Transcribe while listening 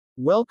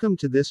Welcome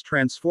to this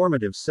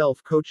transformative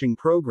self-coaching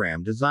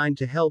program designed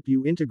to help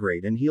you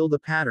integrate and heal the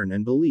pattern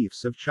and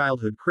beliefs of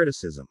childhood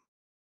criticism.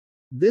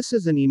 This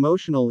is an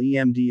emotional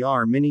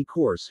EMDR mini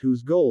course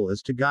whose goal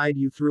is to guide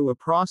you through a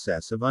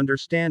process of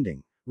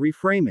understanding,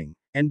 reframing,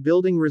 and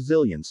building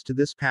resilience to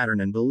this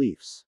pattern and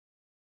beliefs.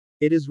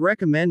 It is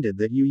recommended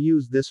that you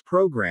use this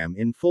program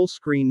in full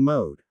screen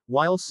mode,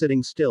 while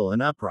sitting still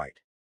and upright.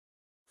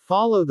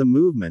 Follow the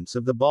movements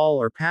of the ball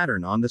or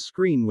pattern on the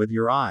screen with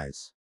your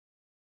eyes.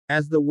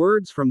 As the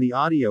words from the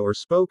audio are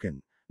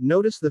spoken,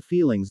 notice the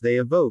feelings they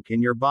evoke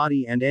in your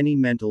body and any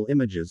mental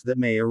images that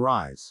may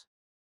arise.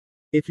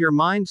 If your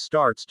mind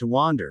starts to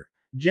wander,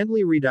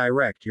 gently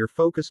redirect your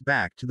focus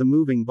back to the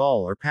moving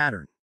ball or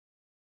pattern.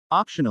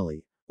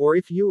 Optionally, or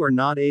if you are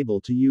not able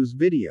to use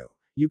video,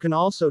 you can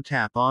also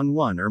tap on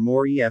one or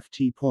more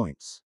EFT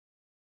points.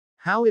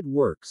 How it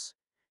works.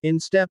 In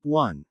step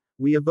 1,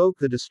 we evoke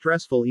the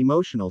distressful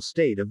emotional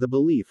state of the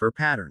belief or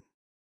pattern.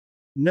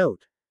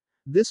 Note: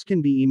 this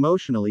can be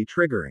emotionally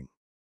triggering.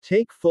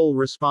 Take full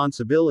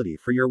responsibility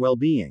for your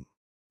well-being.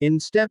 In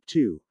step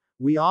 2,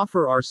 we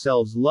offer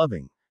ourselves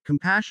loving,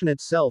 compassionate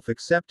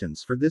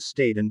self-acceptance for this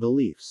state and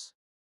beliefs.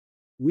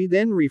 We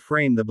then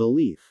reframe the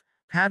belief,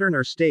 pattern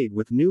or state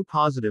with new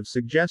positive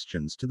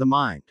suggestions to the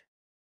mind.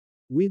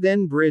 We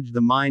then bridge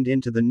the mind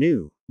into the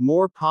new,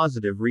 more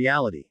positive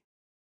reality.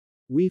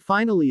 We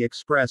finally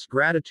express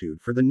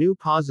gratitude for the new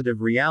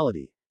positive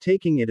reality,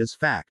 taking it as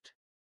fact.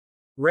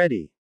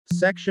 Ready.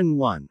 Section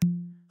 1.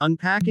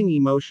 Unpacking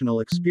emotional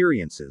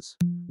experiences.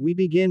 We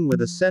begin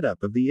with a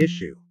setup of the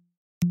issue.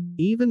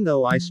 Even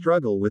though I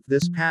struggle with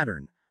this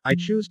pattern, I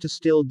choose to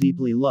still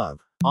deeply love,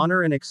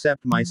 honor and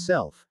accept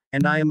myself,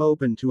 and I am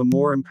open to a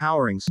more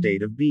empowering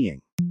state of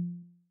being.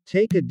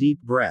 Take a deep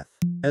breath.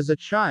 As a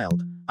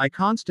child, I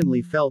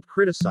constantly felt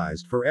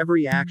criticized for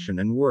every action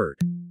and word.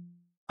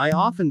 I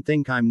often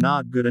think I'm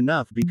not good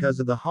enough because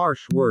of the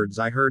harsh words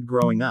I heard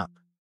growing up.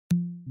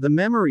 The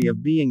memory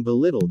of being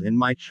belittled in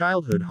my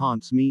childhood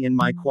haunts me in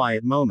my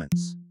quiet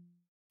moments.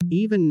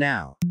 Even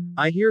now,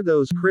 I hear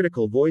those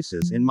critical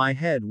voices in my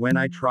head when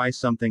I try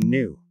something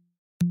new.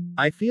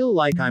 I feel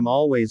like I'm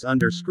always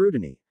under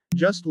scrutiny,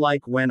 just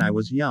like when I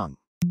was young.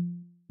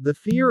 The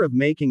fear of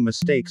making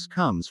mistakes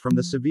comes from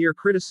the severe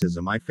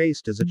criticism I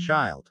faced as a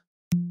child.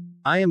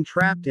 I am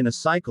trapped in a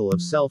cycle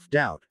of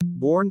self-doubt,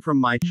 born from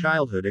my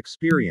childhood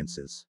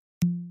experiences.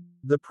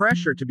 The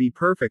pressure to be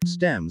perfect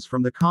stems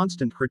from the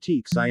constant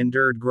critiques I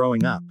endured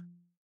growing up.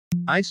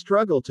 I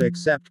struggle to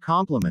accept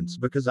compliments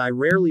because I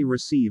rarely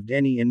received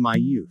any in my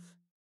youth.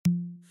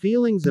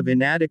 Feelings of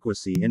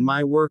inadequacy in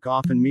my work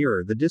often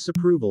mirror the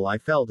disapproval I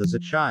felt as a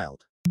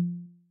child.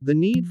 The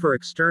need for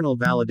external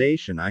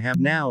validation I have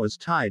now is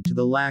tied to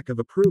the lack of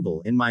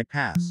approval in my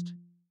past.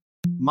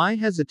 My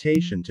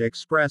hesitation to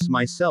express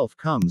myself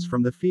comes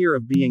from the fear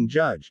of being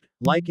judged,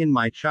 like in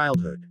my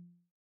childhood.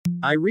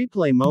 I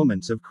replay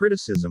moments of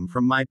criticism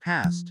from my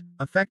past,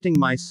 affecting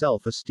my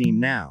self-esteem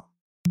now.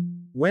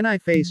 When I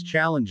face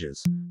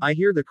challenges, I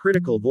hear the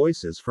critical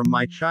voices from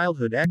my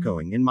childhood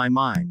echoing in my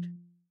mind.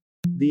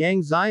 The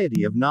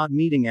anxiety of not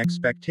meeting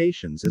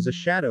expectations is a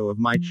shadow of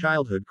my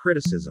childhood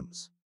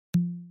criticisms.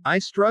 I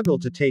struggle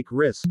to take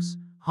risks,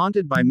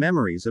 haunted by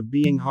memories of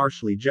being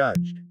harshly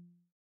judged.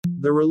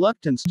 The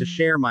reluctance to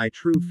share my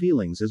true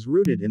feelings is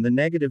rooted in the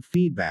negative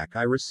feedback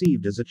I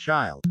received as a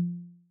child.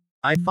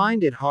 I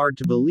find it hard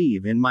to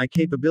believe in my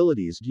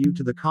capabilities due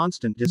to the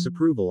constant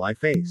disapproval I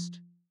faced.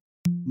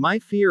 My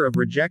fear of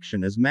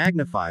rejection is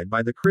magnified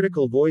by the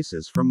critical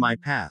voices from my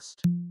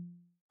past.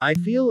 I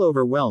feel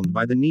overwhelmed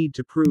by the need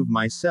to prove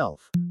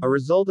myself, a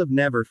result of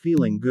never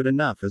feeling good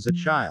enough as a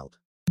child.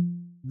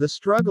 The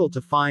struggle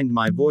to find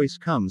my voice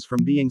comes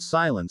from being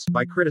silenced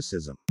by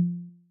criticism.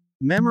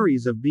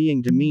 Memories of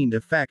being demeaned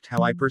affect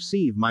how I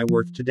perceive my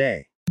worth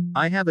today.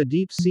 I have a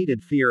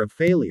deep-seated fear of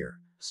failure,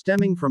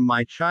 stemming from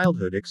my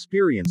childhood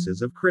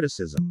experiences of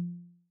criticism.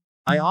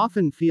 I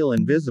often feel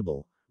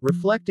invisible,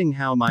 reflecting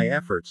how my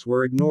efforts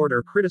were ignored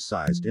or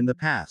criticized in the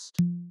past.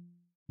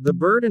 The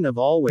burden of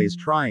always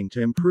trying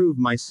to improve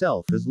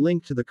myself is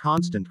linked to the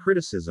constant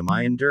criticism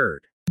I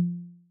endured.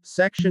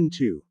 Section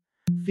 2.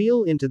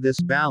 Feel into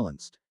this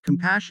balanced,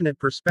 compassionate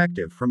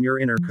perspective from your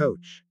inner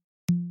coach.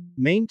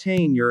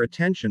 Maintain your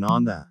attention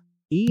on the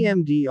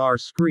EMDR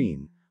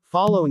screen,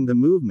 following the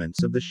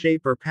movements of the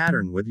shape or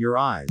pattern with your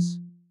eyes.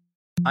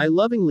 I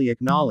lovingly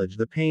acknowledge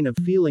the pain of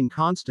feeling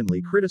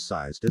constantly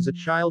criticized as a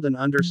child and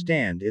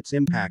understand its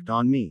impact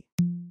on me.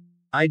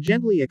 I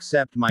gently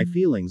accept my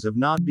feelings of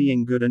not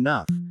being good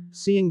enough,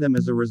 seeing them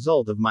as a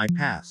result of my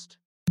past.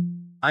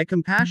 I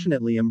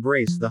compassionately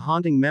embrace the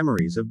haunting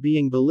memories of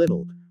being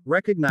belittled,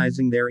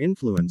 recognizing their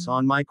influence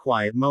on my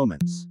quiet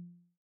moments.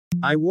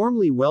 I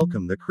warmly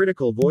welcome the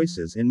critical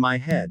voices in my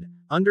head,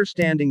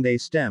 understanding they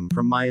stem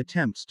from my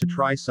attempts to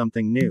try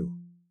something new.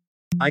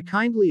 I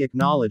kindly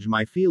acknowledge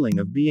my feeling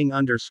of being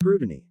under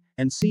scrutiny,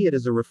 and see it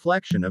as a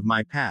reflection of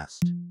my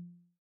past.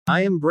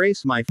 I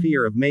embrace my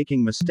fear of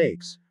making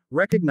mistakes,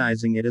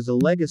 recognizing it as a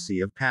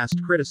legacy of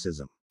past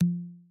criticism.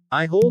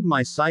 I hold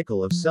my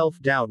cycle of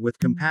self-doubt with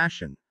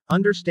compassion,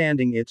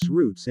 understanding its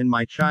roots in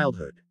my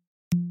childhood.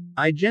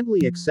 I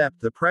gently accept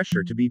the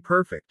pressure to be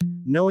perfect,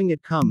 knowing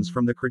it comes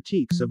from the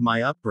critiques of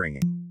my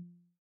upbringing.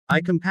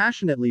 I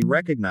compassionately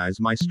recognize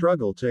my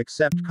struggle to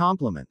accept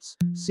compliments,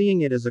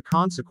 seeing it as a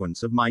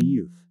consequence of my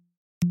youth.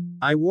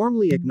 I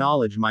warmly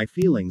acknowledge my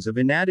feelings of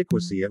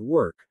inadequacy at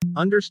work,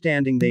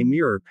 understanding they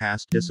mirror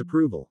past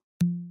disapproval.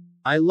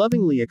 I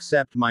lovingly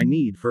accept my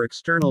need for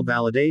external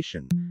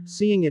validation,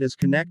 seeing it as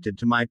connected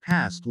to my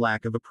past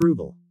lack of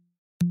approval.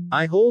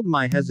 I hold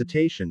my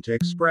hesitation to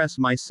express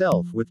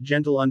myself with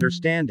gentle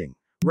understanding,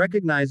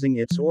 recognizing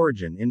its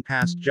origin in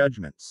past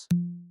judgments.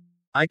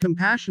 I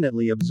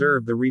compassionately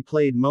observe the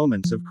replayed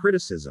moments of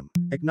criticism,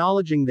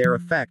 acknowledging their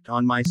effect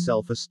on my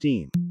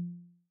self-esteem.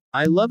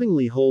 I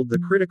lovingly hold the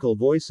critical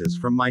voices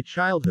from my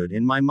childhood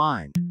in my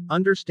mind,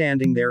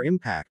 understanding their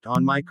impact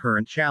on my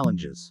current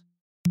challenges.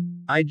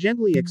 I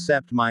gently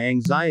accept my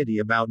anxiety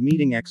about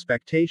meeting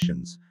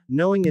expectations,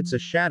 knowing it's a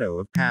shadow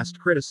of past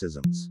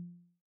criticisms.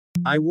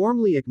 I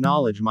warmly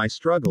acknowledge my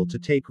struggle to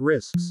take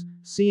risks,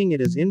 seeing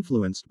it as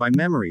influenced by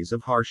memories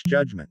of harsh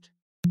judgment.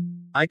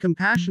 I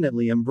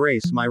compassionately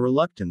embrace my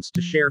reluctance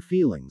to share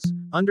feelings,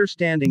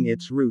 understanding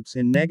its roots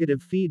in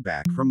negative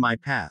feedback from my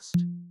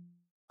past.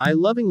 I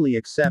lovingly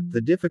accept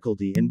the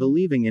difficulty in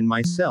believing in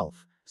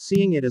myself,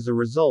 seeing it as a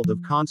result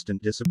of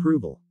constant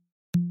disapproval.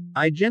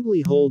 I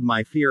gently hold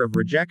my fear of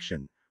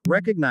rejection,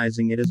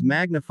 recognizing it as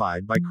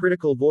magnified by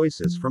critical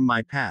voices from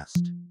my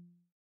past.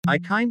 I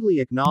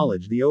kindly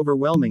acknowledge the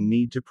overwhelming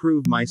need to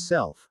prove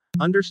myself,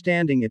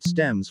 understanding it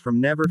stems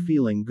from never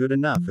feeling good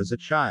enough as a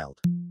child.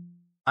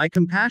 I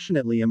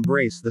compassionately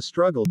embrace the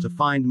struggle to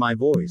find my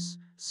voice,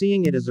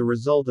 seeing it as a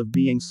result of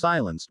being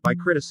silenced by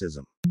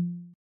criticism.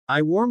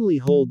 I warmly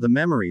hold the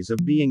memories of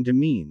being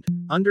demeaned,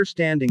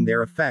 understanding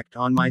their effect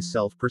on my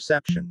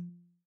self-perception.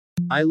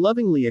 I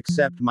lovingly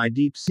accept my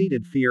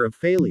deep-seated fear of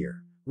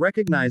failure,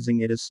 recognizing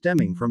it as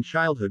stemming from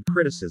childhood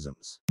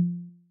criticisms.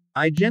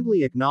 I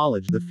gently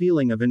acknowledge the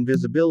feeling of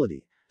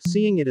invisibility,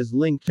 seeing it as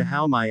linked to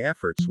how my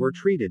efforts were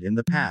treated in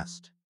the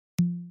past.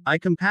 I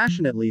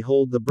compassionately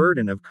hold the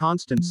burden of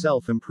constant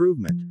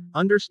self-improvement,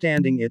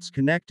 understanding it's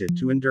connected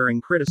to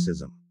enduring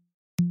criticism.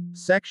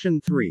 Section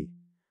 3.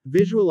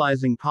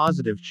 Visualizing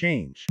positive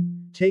change.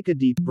 Take a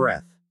deep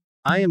breath.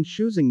 I am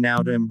choosing now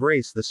to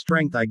embrace the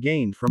strength I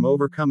gained from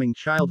overcoming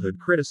childhood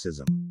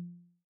criticism.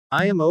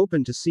 I am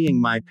open to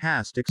seeing my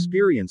past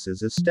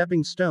experiences as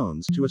stepping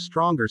stones to a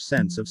stronger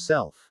sense of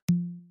self.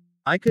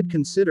 I could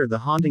consider the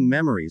haunting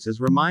memories as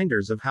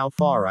reminders of how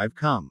far I've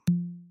come.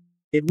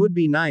 It would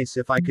be nice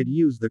if I could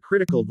use the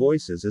critical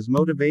voices as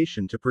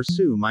motivation to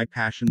pursue my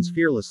passions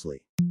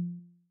fearlessly.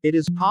 It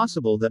is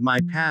possible that my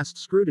past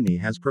scrutiny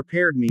has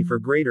prepared me for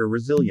greater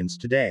resilience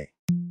today.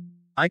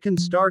 I can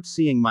start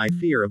seeing my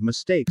fear of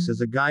mistakes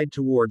as a guide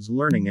towards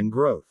learning and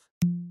growth.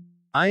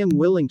 I am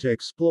willing to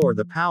explore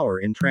the power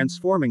in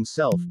transforming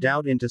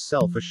self-doubt into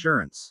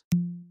self-assurance.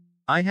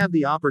 I have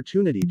the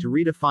opportunity to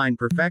redefine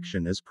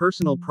perfection as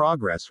personal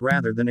progress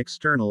rather than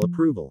external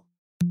approval.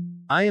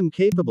 I am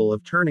capable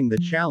of turning the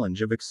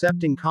challenge of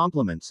accepting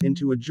compliments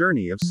into a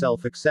journey of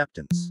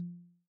self-acceptance.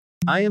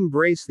 I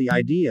embrace the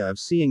idea of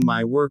seeing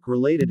my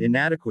work-related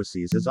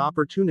inadequacies as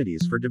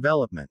opportunities for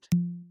development.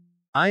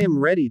 I am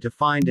ready to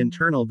find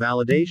internal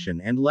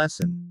validation and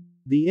lessen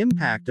the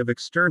impact of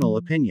external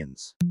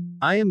opinions.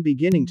 I am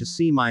beginning to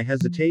see my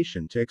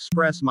hesitation to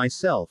express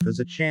myself as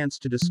a chance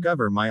to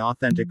discover my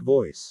authentic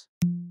voice.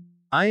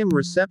 I am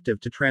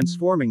receptive to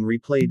transforming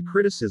replayed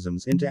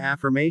criticisms into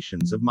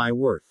affirmations of my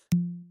worth.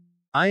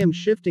 I am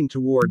shifting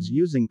towards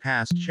using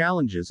past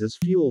challenges as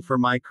fuel for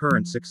my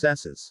current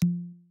successes.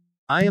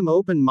 I am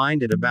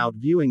open-minded about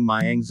viewing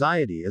my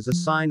anxiety as a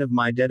sign of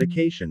my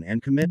dedication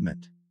and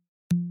commitment.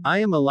 I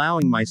am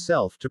allowing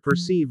myself to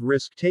perceive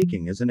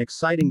risk-taking as an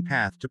exciting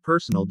path to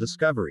personal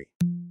discovery.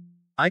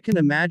 I can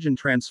imagine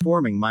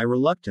transforming my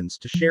reluctance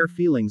to share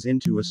feelings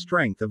into a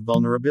strength of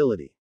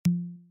vulnerability.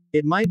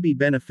 It might be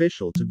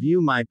beneficial to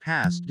view my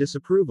past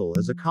disapproval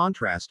as a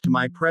contrast to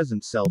my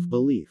present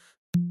self-belief.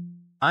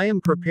 I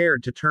am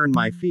prepared to turn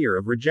my fear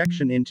of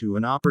rejection into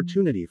an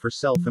opportunity for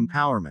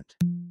self-empowerment.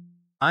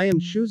 I am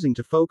choosing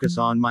to focus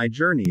on my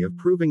journey of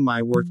proving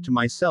my worth to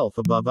myself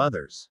above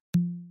others.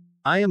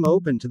 I am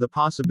open to the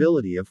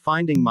possibility of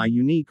finding my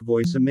unique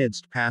voice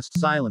amidst past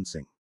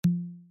silencing.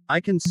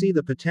 I can see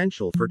the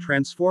potential for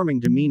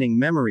transforming demeaning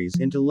memories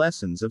into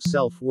lessons of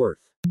self-worth.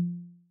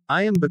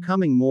 I am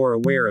becoming more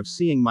aware of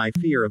seeing my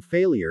fear of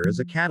failure as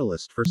a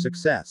catalyst for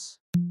success.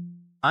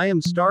 I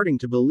am starting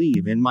to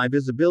believe in my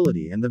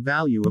visibility and the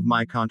value of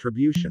my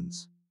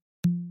contributions.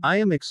 I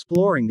am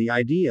exploring the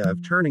idea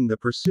of turning the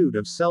pursuit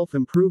of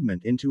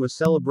self-improvement into a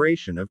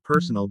celebration of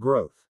personal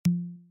growth.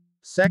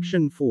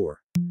 Section 4.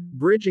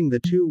 Bridging the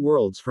two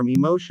worlds from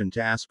emotion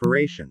to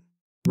aspiration.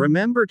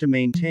 Remember to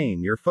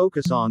maintain your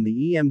focus on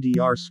the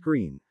EMDR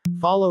screen,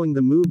 following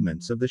the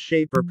movements of the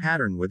shape or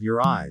pattern with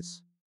your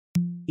eyes.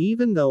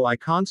 Even though I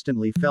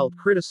constantly felt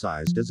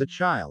criticized as a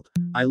child,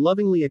 I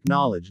lovingly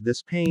acknowledge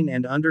this pain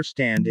and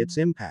understand its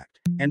impact,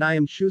 and I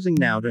am choosing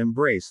now to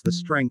embrace the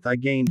strength I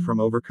gained from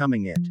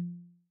overcoming it.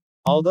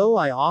 Although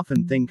I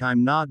often think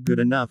I'm not good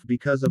enough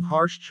because of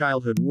harsh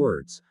childhood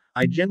words,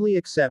 I gently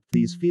accept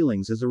these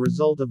feelings as a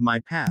result of my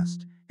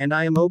past, and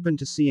I am open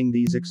to seeing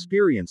these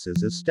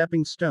experiences as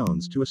stepping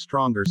stones to a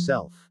stronger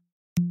self.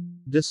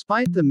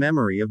 Despite the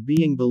memory of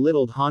being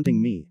belittled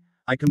haunting me,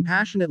 I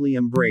compassionately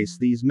embrace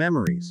these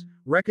memories,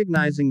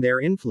 recognizing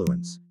their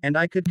influence, and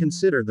I could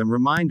consider them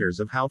reminders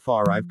of how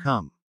far I've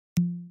come.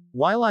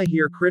 While I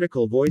hear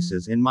critical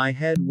voices in my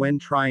head when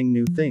trying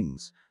new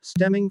things,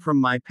 stemming from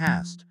my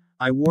past,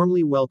 I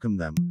warmly welcome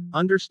them,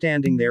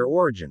 understanding their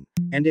origin,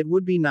 and it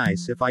would be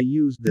nice if I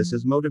used this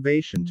as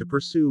motivation to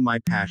pursue my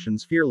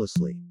passions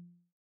fearlessly.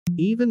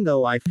 Even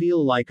though I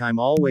feel like I'm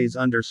always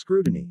under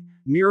scrutiny,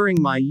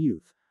 mirroring my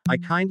youth, I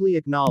kindly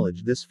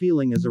acknowledge this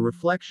feeling as a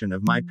reflection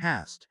of my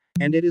past,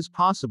 and it is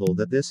possible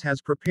that this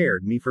has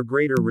prepared me for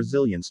greater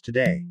resilience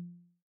today.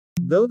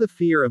 Though the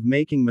fear of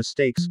making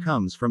mistakes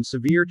comes from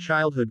severe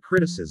childhood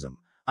criticism,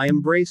 I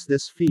embrace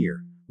this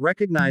fear,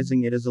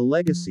 recognizing it as a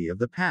legacy of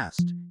the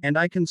past, and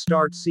I can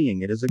start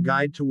seeing it as a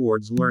guide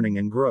towards learning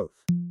and growth.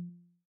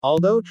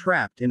 Although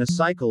trapped in a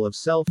cycle of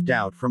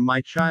self-doubt from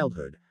my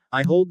childhood,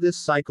 I hold this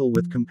cycle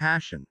with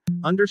compassion,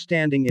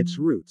 understanding its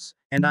roots,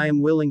 and I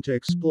am willing to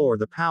explore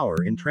the power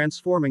in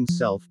transforming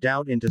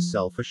self-doubt into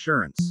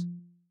self-assurance.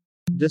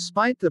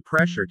 Despite the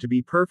pressure to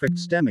be perfect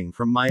stemming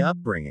from my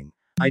upbringing,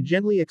 I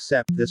gently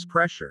accept this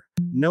pressure,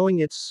 knowing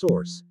its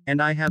source,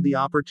 and I have the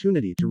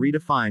opportunity to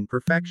redefine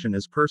perfection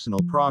as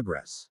personal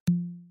progress.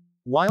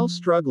 While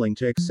struggling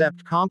to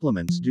accept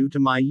compliments due to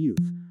my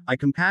youth, I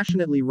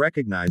compassionately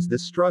recognize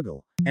this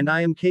struggle, and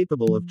I am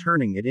capable of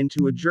turning it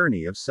into a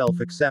journey of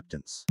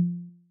self-acceptance.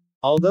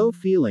 Although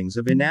feelings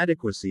of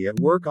inadequacy at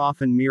work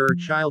often mirror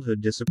childhood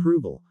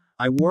disapproval,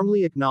 I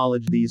warmly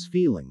acknowledge these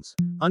feelings,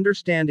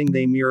 understanding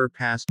they mirror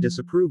past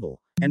disapproval,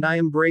 and I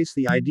embrace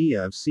the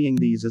idea of seeing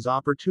these as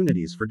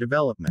opportunities for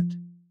development.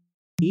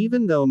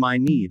 Even though my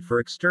need for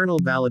external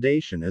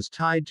validation is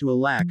tied to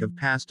a lack of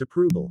past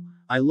approval,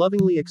 I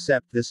lovingly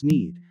accept this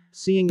need,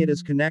 seeing it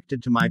as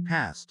connected to my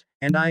past,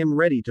 and I am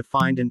ready to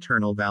find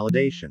internal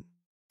validation.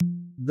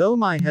 Though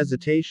my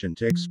hesitation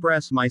to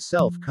express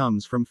myself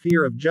comes from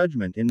fear of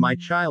judgment in my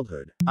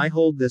childhood, I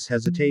hold this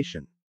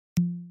hesitation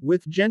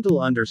with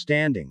gentle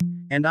understanding,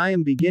 and I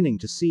am beginning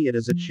to see it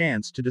as a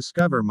chance to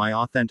discover my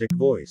authentic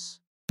voice.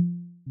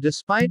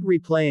 Despite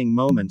replaying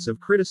moments of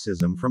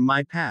criticism from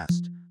my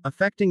past,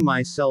 affecting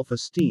my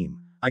self-esteem,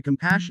 I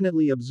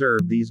compassionately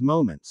observe these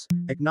moments,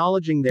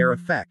 acknowledging their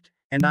effect,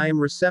 and I am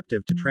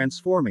receptive to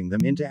transforming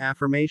them into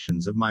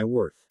affirmations of my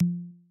worth.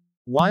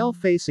 While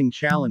facing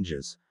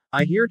challenges,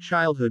 I hear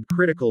childhood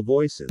critical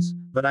voices,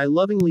 but I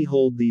lovingly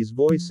hold these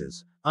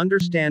voices,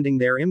 understanding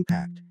their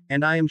impact,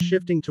 and I am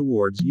shifting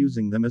towards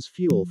using them as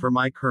fuel for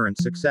my current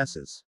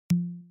successes.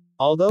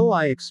 Although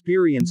I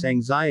experience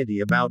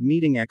anxiety about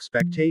meeting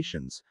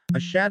expectations, a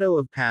shadow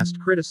of past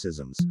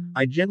criticisms,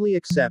 I gently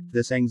accept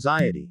this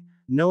anxiety,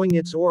 knowing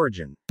its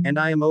origin, and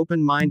I am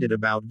open-minded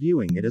about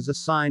viewing it as a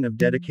sign of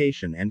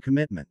dedication and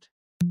commitment.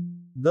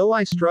 Though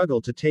I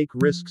struggle to take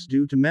risks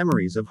due to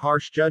memories of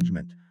harsh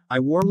judgment, I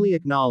warmly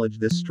acknowledge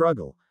this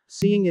struggle,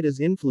 seeing it as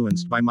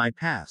influenced by my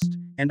past,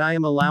 and I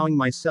am allowing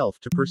myself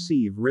to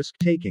perceive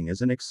risk-taking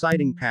as an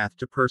exciting path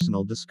to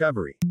personal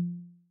discovery.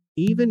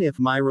 Even if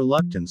my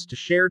reluctance to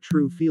share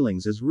true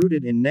feelings is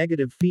rooted in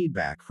negative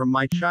feedback from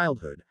my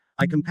childhood,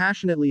 I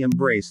compassionately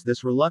embrace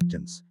this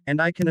reluctance, and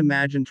I can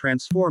imagine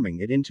transforming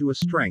it into a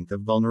strength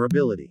of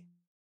vulnerability.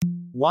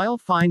 While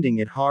finding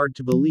it hard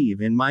to believe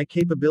in my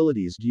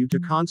capabilities due to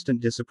constant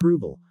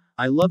disapproval,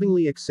 I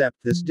lovingly accept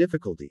this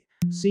difficulty,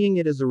 seeing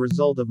it as a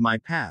result of my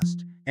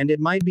past, and it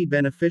might be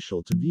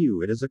beneficial to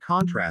view it as a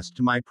contrast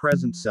to my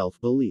present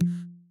self-belief.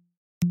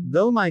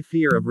 Though my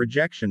fear of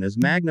rejection is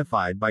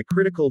magnified by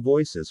critical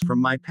voices from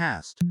my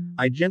past,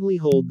 I gently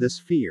hold this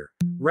fear,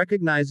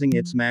 recognizing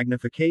its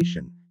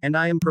magnification, and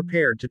I am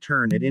prepared to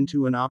turn it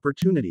into an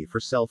opportunity for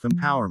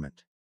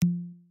self-empowerment.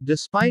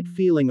 Despite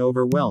feeling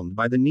overwhelmed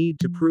by the need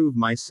to prove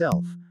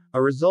myself,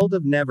 a result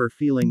of never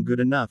feeling good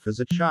enough as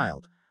a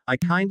child, I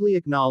kindly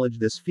acknowledge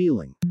this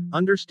feeling,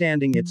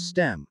 understanding its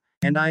stem,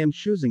 and I am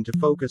choosing to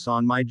focus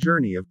on my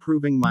journey of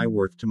proving my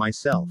worth to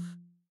myself.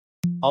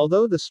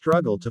 Although the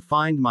struggle to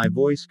find my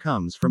voice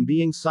comes from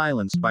being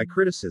silenced by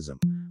criticism,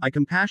 I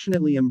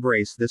compassionately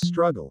embrace this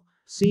struggle,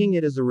 seeing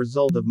it as a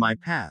result of my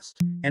past,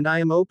 and I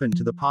am open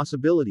to the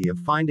possibility of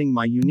finding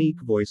my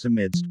unique voice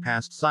amidst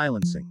past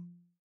silencing.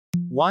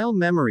 While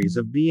memories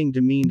of being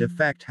demeaned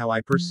affect how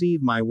I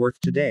perceive my worth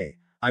today,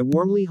 I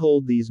warmly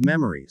hold these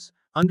memories,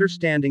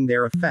 understanding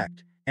their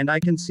effect, and I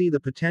can see the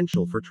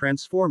potential for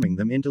transforming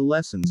them into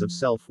lessons of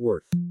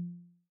self-worth.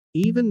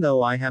 Even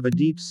though I have a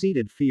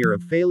deep-seated fear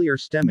of failure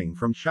stemming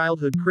from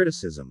childhood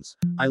criticisms,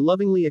 I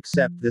lovingly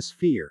accept this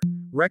fear,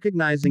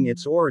 recognizing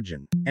its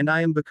origin, and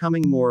I am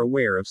becoming more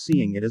aware of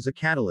seeing it as a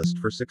catalyst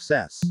for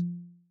success.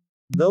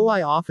 Though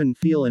I often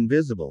feel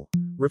invisible,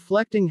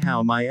 reflecting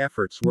how my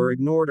efforts were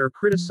ignored or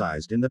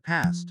criticized in the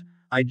past,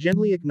 I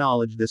gently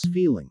acknowledge this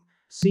feeling,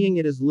 seeing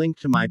it as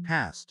linked to my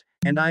past,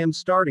 and I am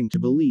starting to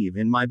believe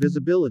in my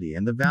visibility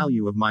and the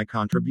value of my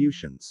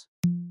contributions.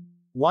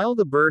 While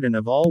the burden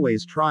of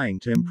always trying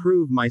to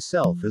improve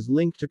myself is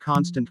linked to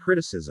constant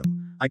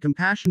criticism, I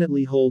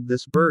compassionately hold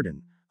this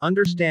burden,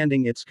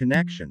 understanding its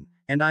connection,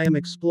 and I am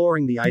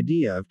exploring the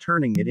idea of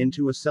turning it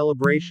into a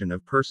celebration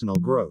of personal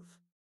growth.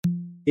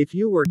 If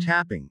you were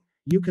tapping,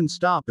 you can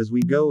stop as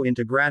we go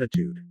into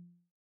gratitude.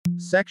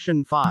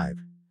 Section 5.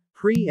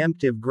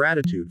 Preemptive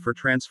gratitude for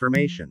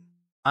transformation.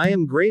 I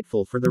am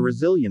grateful for the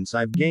resilience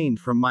I've gained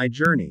from my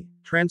journey,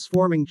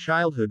 transforming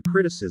childhood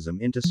criticism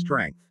into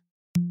strength.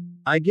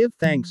 I give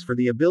thanks for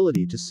the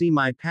ability to see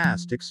my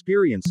past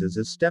experiences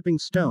as stepping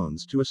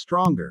stones to a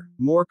stronger,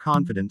 more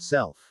confident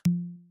self.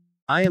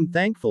 I am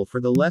thankful for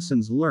the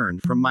lessons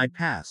learned from my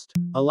past,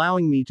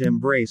 allowing me to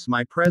embrace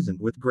my present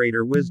with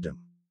greater wisdom.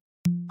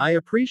 I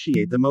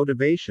appreciate the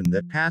motivation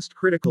that past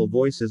critical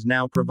voices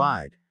now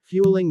provide,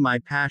 fueling my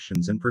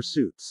passions and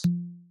pursuits.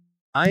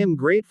 I am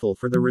grateful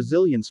for the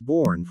resilience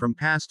born from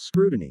past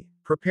scrutiny,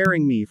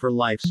 preparing me for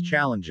life's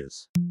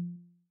challenges.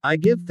 I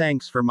give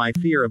thanks for my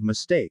fear of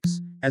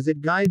mistakes, as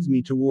it guides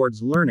me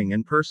towards learning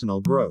and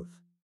personal growth.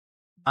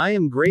 I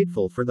am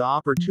grateful for the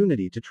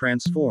opportunity to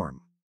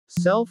transform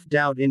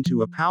self-doubt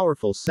into a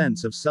powerful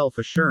sense of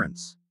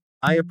self-assurance.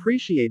 I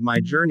appreciate my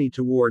journey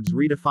towards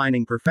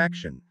redefining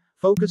perfection,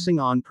 focusing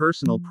on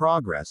personal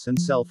progress and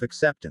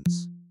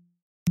self-acceptance.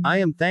 I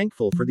am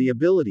thankful for the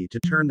ability to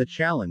turn the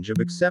challenge of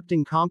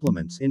accepting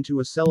compliments into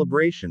a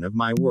celebration of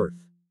my worth.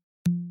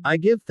 I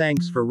give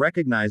thanks for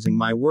recognizing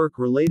my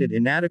work-related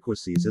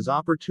inadequacies as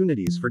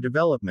opportunities for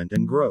development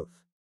and growth.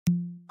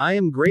 I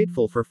am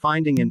grateful for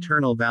finding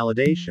internal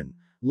validation,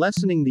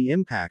 lessening the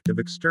impact of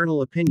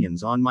external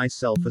opinions on my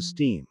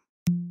self-esteem.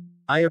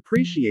 I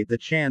appreciate the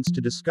chance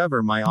to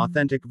discover my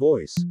authentic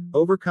voice,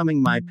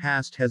 overcoming my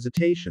past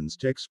hesitations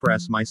to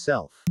express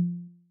myself.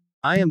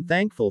 I am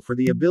thankful for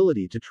the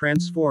ability to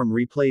transform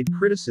replayed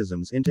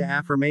criticisms into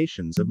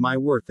affirmations of my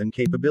worth and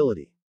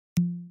capability.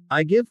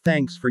 I give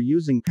thanks for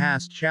using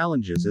past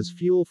challenges as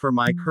fuel for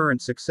my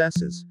current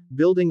successes,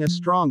 building a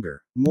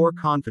stronger, more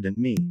confident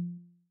me.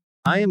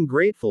 I am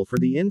grateful for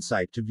the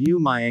insight to view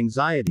my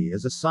anxiety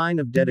as a sign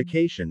of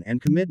dedication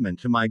and commitment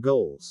to my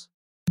goals.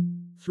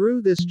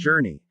 Through this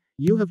journey,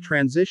 you have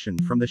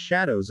transitioned from the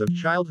shadows of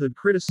childhood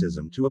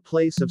criticism to a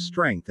place of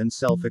strength and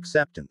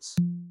self-acceptance.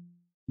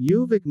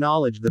 You've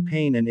acknowledged the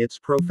pain and its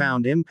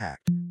profound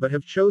impact, but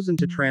have chosen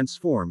to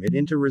transform it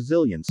into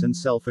resilience and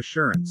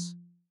self-assurance.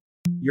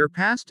 Your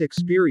past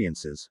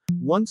experiences,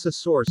 once a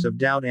source of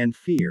doubt and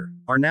fear,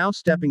 are now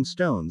stepping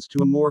stones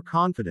to a more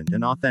confident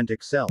and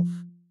authentic self.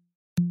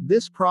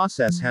 This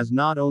process has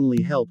not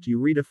only helped you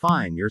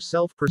redefine your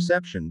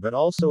self-perception but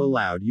also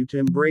allowed you to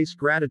embrace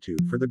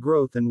gratitude for the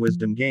growth and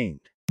wisdom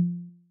gained.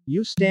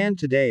 You stand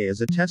today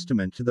as a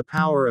testament to the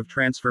power of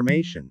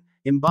transformation,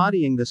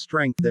 embodying the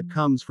strength that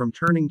comes from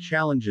turning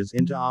challenges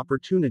into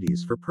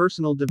opportunities for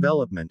personal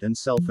development and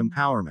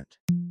self-empowerment.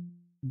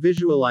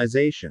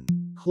 Visualization.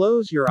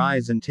 Close your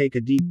eyes and take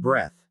a deep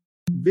breath.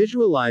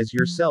 Visualize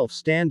yourself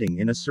standing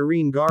in a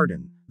serene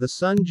garden, the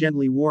sun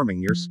gently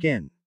warming your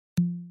skin.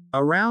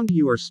 Around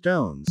you are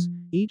stones,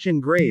 each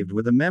engraved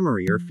with a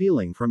memory or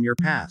feeling from your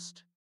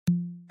past.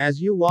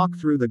 As you walk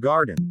through the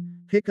garden,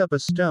 pick up a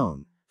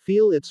stone,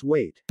 feel its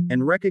weight,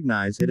 and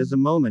recognize it as a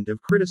moment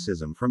of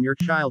criticism from your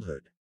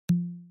childhood.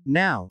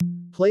 Now,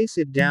 place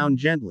it down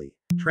gently,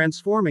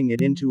 transforming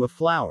it into a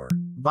flower,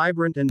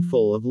 vibrant and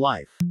full of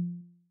life.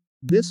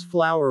 This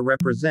flower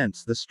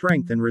represents the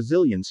strength and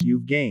resilience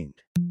you've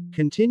gained.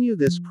 Continue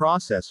this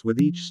process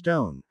with each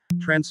stone,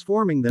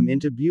 transforming them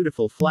into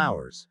beautiful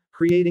flowers,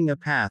 creating a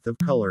path of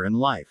color and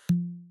life.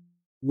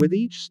 With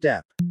each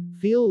step,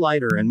 feel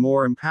lighter and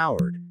more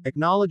empowered,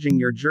 acknowledging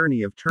your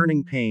journey of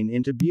turning pain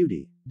into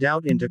beauty,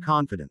 doubt into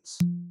confidence.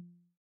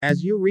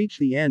 As you reach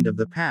the end of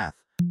the path,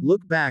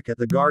 look back at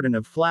the garden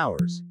of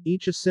flowers,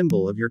 each a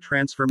symbol of your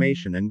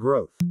transformation and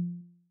growth.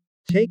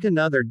 Take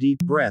another deep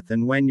breath,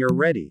 and when you're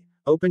ready,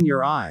 open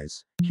your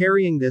eyes,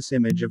 carrying this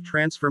image of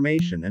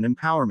transformation and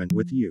empowerment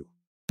with you.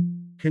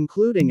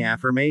 Concluding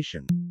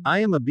affirmation. I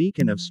am a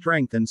beacon of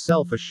strength and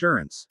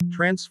self-assurance,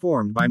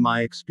 transformed by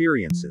my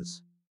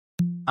experiences.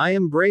 I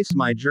embrace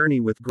my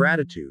journey with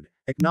gratitude,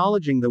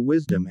 acknowledging the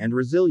wisdom and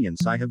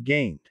resilience I have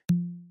gained.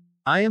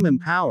 I am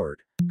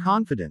empowered,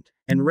 confident,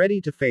 and ready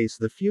to face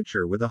the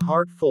future with a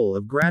heart full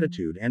of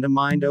gratitude and a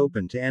mind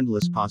open to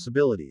endless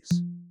possibilities.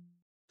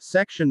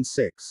 Section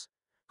 6.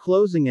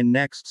 Closing and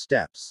next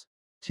steps.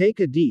 Take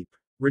a deep,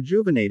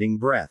 rejuvenating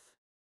breath.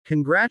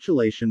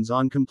 Congratulations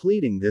on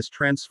completing this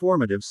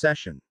transformative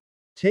session.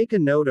 Take a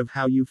note of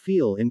how you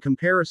feel in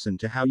comparison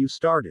to how you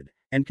started,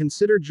 and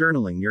consider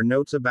journaling your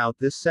notes about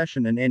this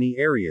session and any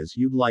areas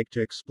you'd like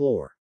to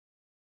explore.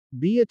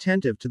 Be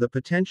attentive to the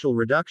potential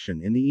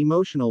reduction in the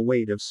emotional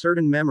weight of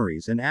certain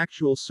memories and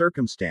actual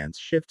circumstance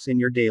shifts in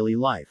your daily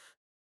life.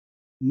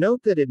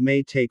 Note that it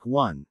may take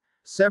one,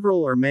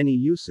 several, or many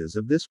uses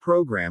of this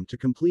program to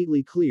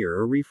completely clear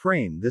or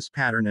reframe this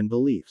pattern and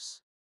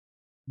beliefs.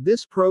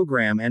 This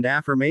program and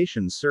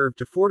affirmations serve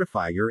to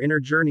fortify your inner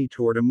journey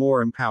toward a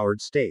more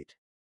empowered state.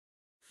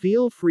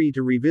 Feel free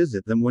to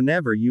revisit them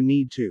whenever you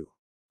need to.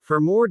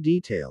 For more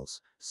details,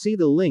 See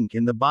the link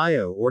in the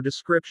bio or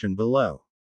description below.